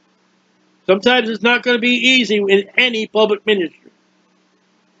 Sometimes it's not going to be easy in any public ministry.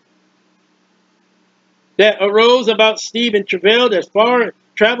 That arose about Stephen traveled as far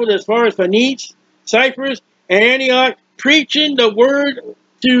as Phoenicia, Cyprus, and Antioch, preaching the word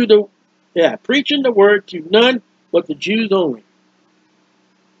to none but the Jews only.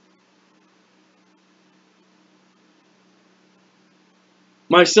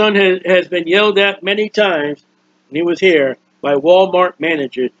 My son has been yelled at many times, and he was here, by Walmart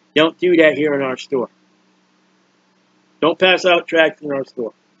managers. Don't do that here in our store. Don't pass out tracts in our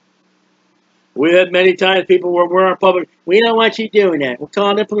store. We had many times people were in public. We don't want you doing that. We'll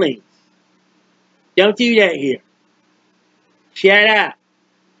call the police. Don't do that here. Shut up.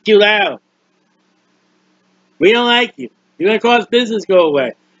 Too loud. We don't like you. You're going to cause business to go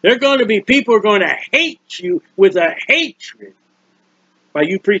away. There are going to be people who are going to hate you with a hatred by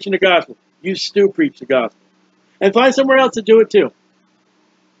you preaching the gospel. You still preach the gospel. And find somewhere else to do it too.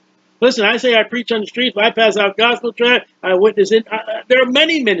 Listen, I say I preach on the streets, but I pass out gospel tract. I witness it. There are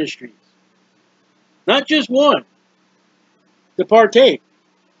many ministries. Not just one. To partake.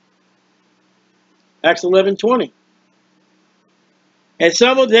 Acts 11:20. And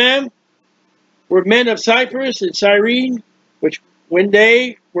some of them were men of Cyprus and Cyrene, which when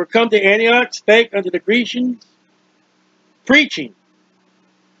they were come to Antioch, spake unto the Grecians, preaching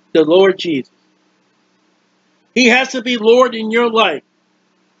the Lord Jesus. He has to be Lord in your life.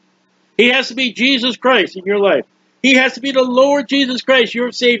 He has to be Jesus Christ in your life. He has to be the Lord Jesus Christ,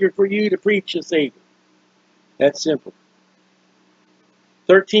 your Savior, for you to preach the Savior. That's simple.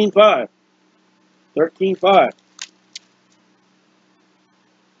 13:5. 13:5.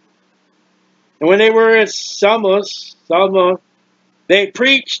 And when they were at Salma, they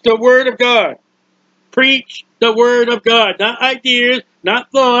preached the word of God. Preach the word of God. Not ideas,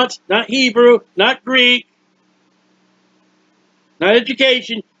 not thoughts, not Hebrew, not Greek, not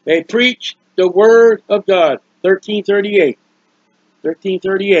education. They preach the word of God. 13:38.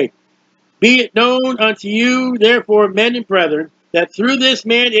 13:38. Be it known unto you, therefore, men and brethren, that through this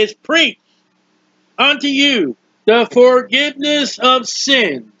man is preached unto you the forgiveness of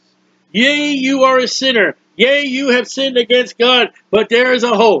sins. Yea, you are a sinner. Yea, you have sinned against God, but there is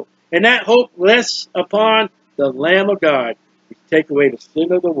a hope. And that hope rests upon the Lamb of God to take away the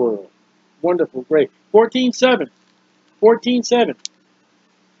sin of the world. Wonderful, great. 14:7. 14:7.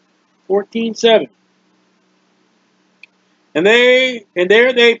 14:7. And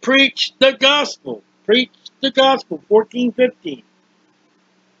there they preached the gospel. Preached the gospel. 14:15.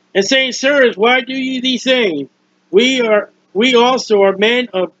 And saying, sirs, why do ye these things? We also are men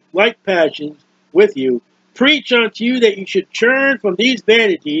of like passions with you. Preach unto you that you should turn from these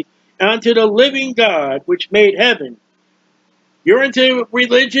vanities unto the living God, which made heaven. You're into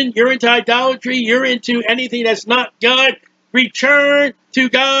religion, you're into idolatry, you're into anything that's not God. Return to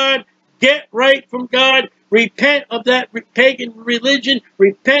God. Get right from God. Repent of that pagan religion.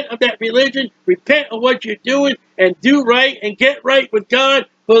 Repent of that religion. Repent of what you're doing and do right and get right with God.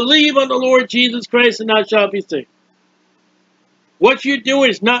 Believe on the Lord Jesus Christ and thou shalt be saved. What you're doing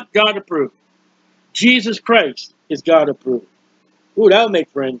is not God approved. Jesus Christ is God approved. Ooh, that'll make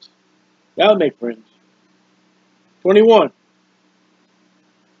friends. That'll make friends. 21.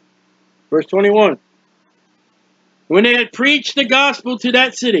 Verse 21. When they had preached the gospel to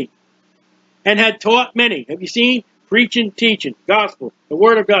that city and had taught many. Have you seen? Preaching, teaching, gospel, the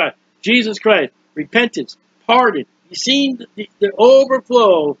word of God, Jesus Christ, repentance, pardon. You seen the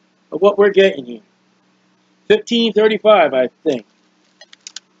overflow of what we're getting here. 1535, I think.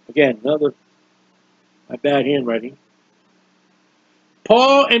 Again, another my bad handwriting.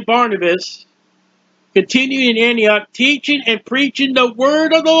 Paul and Barnabas continued in Antioch, teaching and preaching the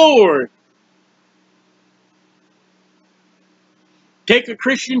word of the Lord. Take a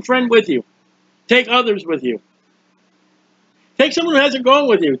Christian friend with you. Take others with you. Take someone who hasn't gone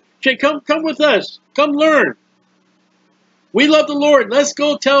with you. Say, come with us. Come learn. We love the Lord. Let's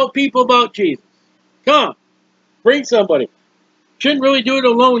go tell people about Jesus. Come. Bring somebody. Shouldn't really do it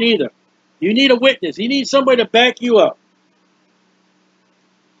alone either. You need a witness. You need somebody to back you up.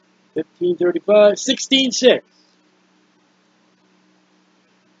 1535, 16:6.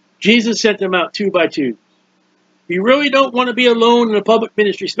 Jesus sent them out 2 by 2. You really don't want to be alone in a public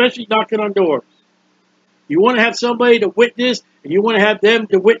ministry, especially knocking on doors. You want to have somebody to witness, and you want to have them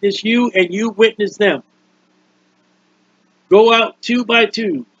to witness you, and you witness them. Go out 2 by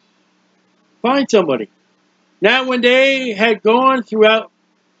 2. Find somebody. Now when they had gone throughout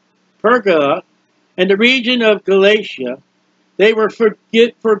Perga and the region of Galatia, they were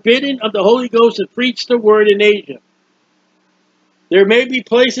forbidden of the Holy Ghost to preach the word in Asia. There may be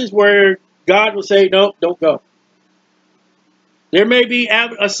places where God will say, no, don't go. There may be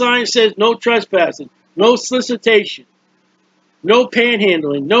a sign that says no trespassing, no solicitation, no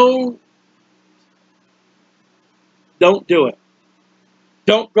panhandling, no, don't do it.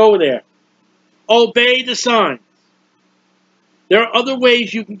 Don't go there. Obey the sign. There are other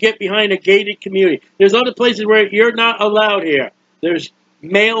ways you can get behind a gated community. There's other places where you're not allowed here. There's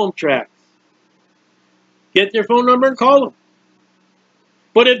mail tracks. Get their phone number and call them.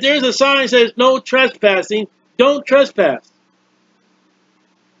 But if there's a sign that says no trespassing, don't trespass.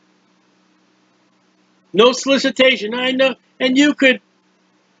 No solicitation. I know, and you could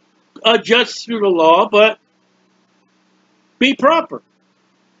adjust through the law, but be proper.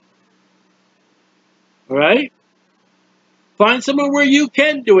 All right? Find somewhere where you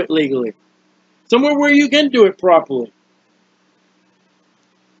can do it legally. Somewhere where you can do it properly.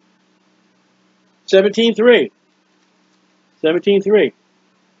 17:3. 17:3.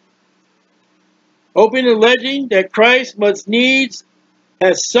 Open alleging that Christ must needs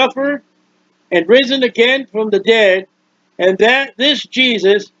has suffered and risen again from the dead, and that this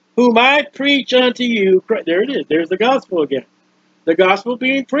Jesus, whom I preach unto you, there it is, there's the gospel again. The gospel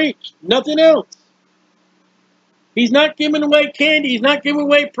being preached, nothing else. He's not giving away candy, he's not giving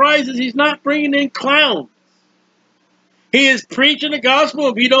away prizes, he's not bringing in clowns. He is preaching the gospel.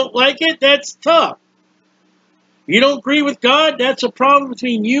 If you don't like it, that's tough. If you don't agree with God, that's a problem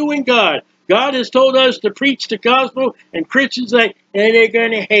between you and God. God has told us to preach the gospel, and Christians say, and they're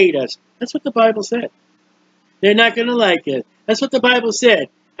going to hate us. That's what the Bible said. They're not going to like it. That's what the Bible said.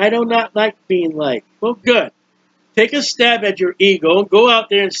 I do not like being liked. Well, good. Take a stab at your ego and go out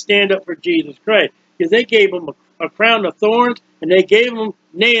there and stand up for Jesus Christ. Because they gave him a crown of thorns, and they gave him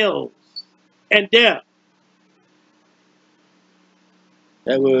nails and death.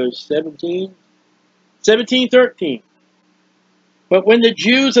 That was 17:13. But when the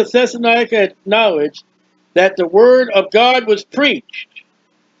Jews of Thessalonica acknowledged that the word of God was preached,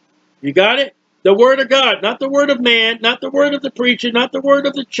 you got it? The word of God, not the word of man, not the word of the preacher, not the word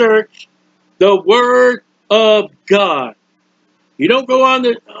of the church, the word of God. You don't go out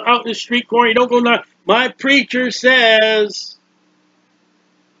in the street corner, you don't go, my preacher says,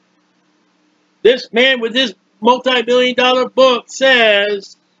 this man with this multi-million-dollar book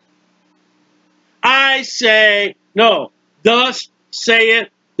says, I say, no, thus saith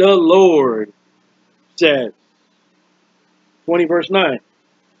the Lord, says. 20 verse 9.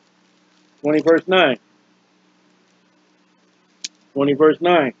 20 verse 9. 20 verse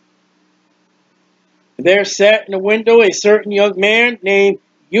 9. And there sat in the window a certain young man named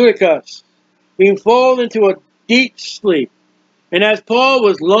Eutychus, being fallen into a deep sleep. And as Paul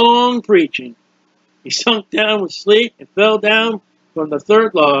was long preaching, he sunk down with sleep and fell down from the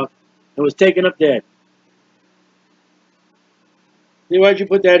third log and was taken up dead. See, why'd you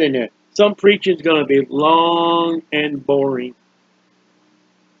put that in there? Some preaching is going to be long and boring.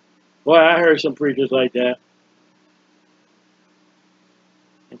 Boy, I heard some preachers like that.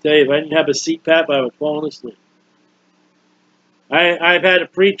 I tell you, if I didn't have a CPAP, I would fall asleep. I've had a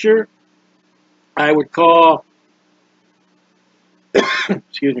preacher I would call,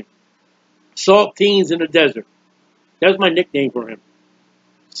 excuse me, saltines in the desert. That's my nickname for him.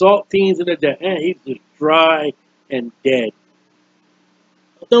 Saltines in the dead. He's just dry and dead.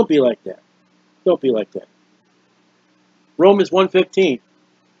 Don't be like that. Don't be like that. Romans 1:15.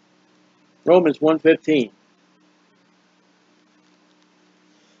 Romans 1:15.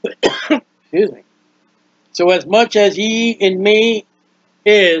 Excuse me. So as much as ye in me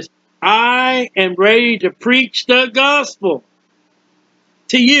is, I am ready to preach the gospel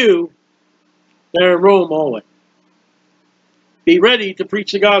to you that are in Rome always. Be ready to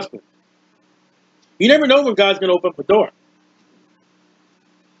preach the gospel. You never know when God's going to open up a door.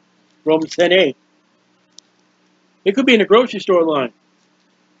 Romans 10:8. It could be in the grocery store line.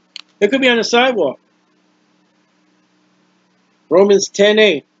 It could be on the sidewalk. Romans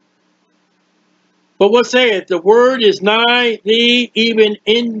 10:8. But what saith? The word is nigh thee, even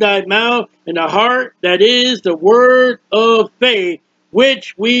in thy mouth and the heart. That is the word of faith,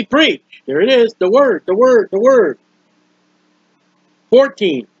 which we preach. There it is. The word, the word, the word.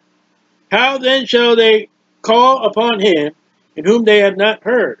 14. How then shall they call upon him in whom they have not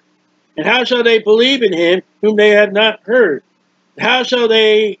heard? And how shall they believe in him whom they have not heard? How shall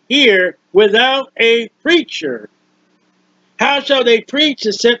they hear without a preacher? How shall they preach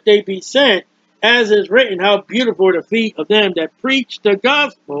except they be sent? As is written, how beautiful are the feet of them that preach the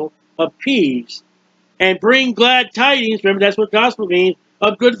gospel of peace and bring glad tidings. Remember, that's what gospel means,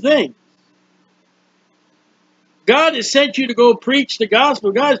 of good things. God has sent you to go preach the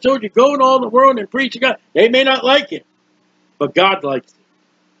gospel. God has told you, go in all the world and preach the gospel. They may not like it, but God likes it.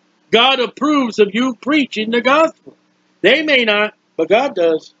 God approves of you preaching the gospel. They may not, but God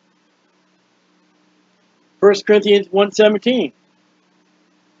does. 1 Corinthians 1:17.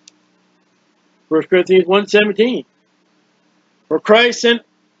 1 Corinthians 1:17. For Christ sent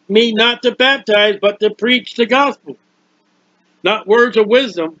me not to baptize, but to preach the gospel. Not words of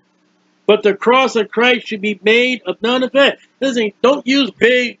wisdom, but the cross of Christ should be made of none effect. Listen, don't use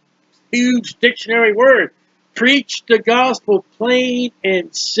big, huge dictionary words. Preach the gospel plain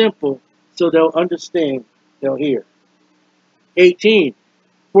and simple so they'll understand, they'll hear. 18.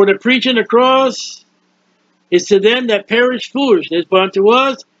 For the preaching of the cross is to them that perish foolishness, but unto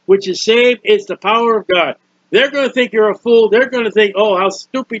us which is saved is the power of God. They're going to think you're a fool. They're going to think, oh, how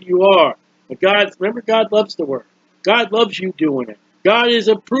stupid you are. But God, remember, God loves the word. God loves you doing it. God is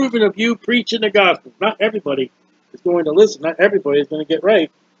approving of you preaching the gospel. Not everybody is going to listen. Not everybody is going to get right.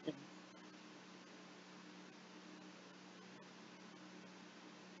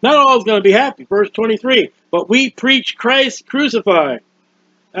 Not all is going to be happy. Verse 23. But we preach Christ crucified.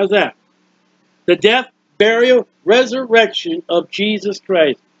 How's that? The death, burial, resurrection of Jesus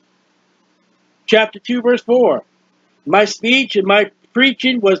Christ. Chapter 2, verse 4. My speech and my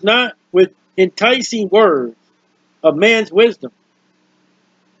preaching was not with enticing words of man's wisdom.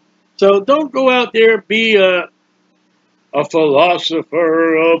 So don't go out there and be a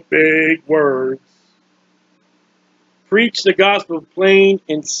philosopher of big words. Preach the gospel plain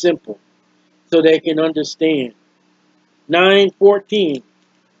and simple so they can understand. 9:14.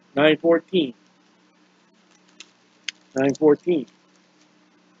 9:14. 9:14.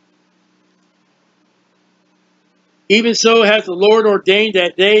 Even so has the Lord ordained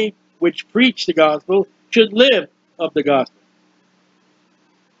that they which preach the gospel should live of the gospel.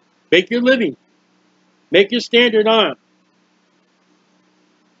 Make your living. Make your standard on.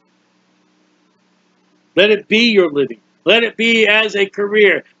 Let it be your living. Let it be as a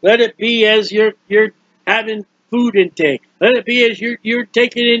career. Let it be as you're having food intake. Let it be as you're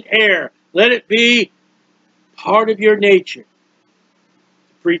taking in air. Let it be part of your nature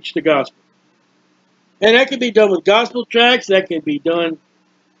to preach the gospel. And that can be done with gospel tracts. That can be done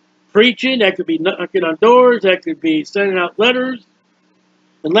preaching. That could be knocking on doors. That could be sending out letters.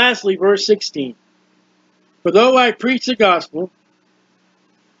 And lastly, verse 16. For though I preach the gospel,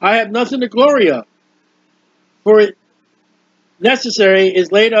 I have nothing to glory of. For it necessary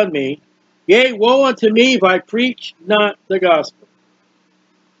is laid on me. Yea, woe unto me if I preach not the gospel.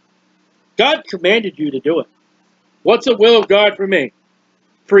 God commanded you to do it. What's the will of God for me?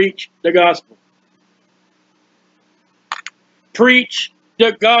 Preach the gospel. Preach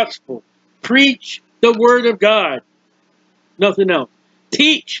the gospel. Preach the word of God. Nothing else.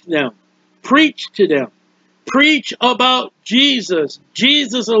 Teach them. Preach to them. Preach about Jesus.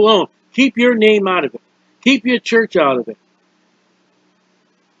 Jesus alone. Keep your name out of it. Keep your church out of it.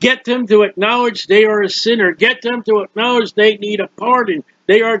 Get them to acknowledge they are a sinner. Get them to acknowledge they need a pardon.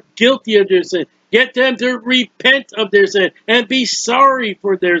 They are guilty of their sin. Get them to repent of their sin and be sorry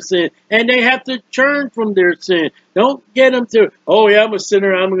for their sin. And they have to turn from their sin. Don't get them to, oh yeah, I'm a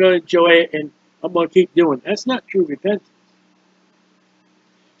sinner. I'm going to enjoy it and I'm going to keep doing it. That's not true repentance.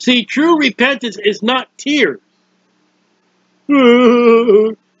 See, true repentance is not tears.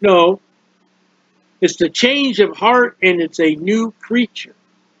 No. It's the change of heart, and it's a new creature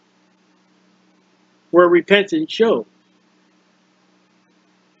where repentance shows.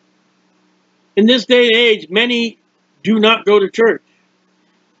 In this day and age, many do not go to church.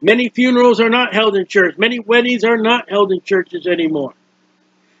 Many funerals are not held in church. Many weddings are not held in churches anymore.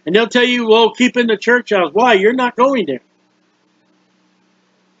 And they'll tell you, well, keep in the church house. Why? You're not going there.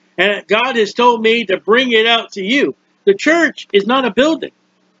 And God has told me to bring it out to you. The church is not a building.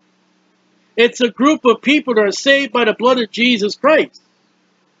 It's a group of people that are saved by the blood of Jesus Christ.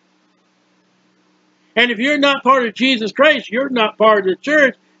 And if you're not part of Jesus Christ, you're not part of the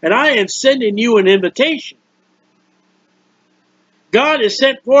church. And I am sending you an invitation. God has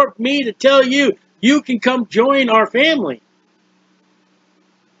sent forth me to tell you, you can come join our family.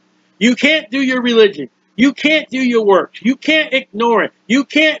 You can't do your religion. You can't do your works. You can't ignore it. You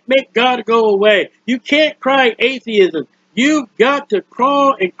can't make God go away. You can't cry atheism. You've got to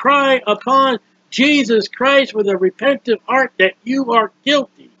crawl and cry upon Jesus Christ with a repentant heart that you are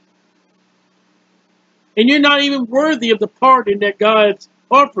guilty. And you're not even worthy of the pardon that God's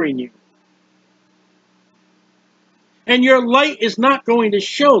offering you. And your light is not going to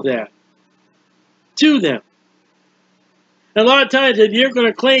show that to them. And a lot of times, if you're going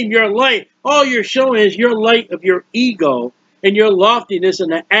to claim your light, all you're showing is your light of your ego and your loftiness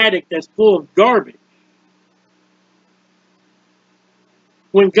in an attic that's full of garbage.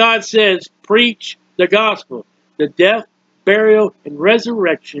 When God says, preach the gospel, the death, burial, and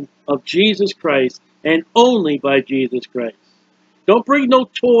resurrection of Jesus Christ, and only by Jesus Christ. Don't bring no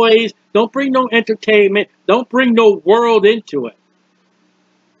toys. Don't bring no entertainment. Don't bring no world into it.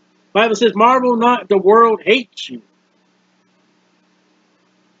 The Bible says, marvel not, the world hates you.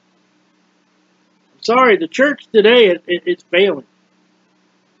 Sorry, the church today is failing.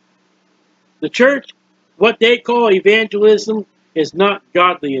 The church, what they call evangelism, is not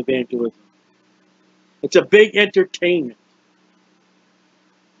godly evangelism. It's a big entertainment.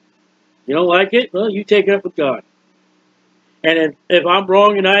 You don't like it? Well, you take it up with God. And if I'm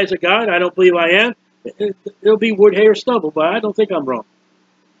wrong in the eyes of God, I don't believe I am, it'll be wood, hair, stubble, but I don't think I'm wrong.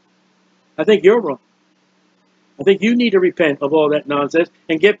 I think you're wrong. I think you need to repent of all that nonsense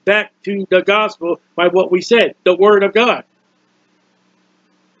and get back to the gospel by what we said, the Word of God.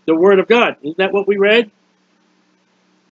 The Word of God. Isn't that what we read?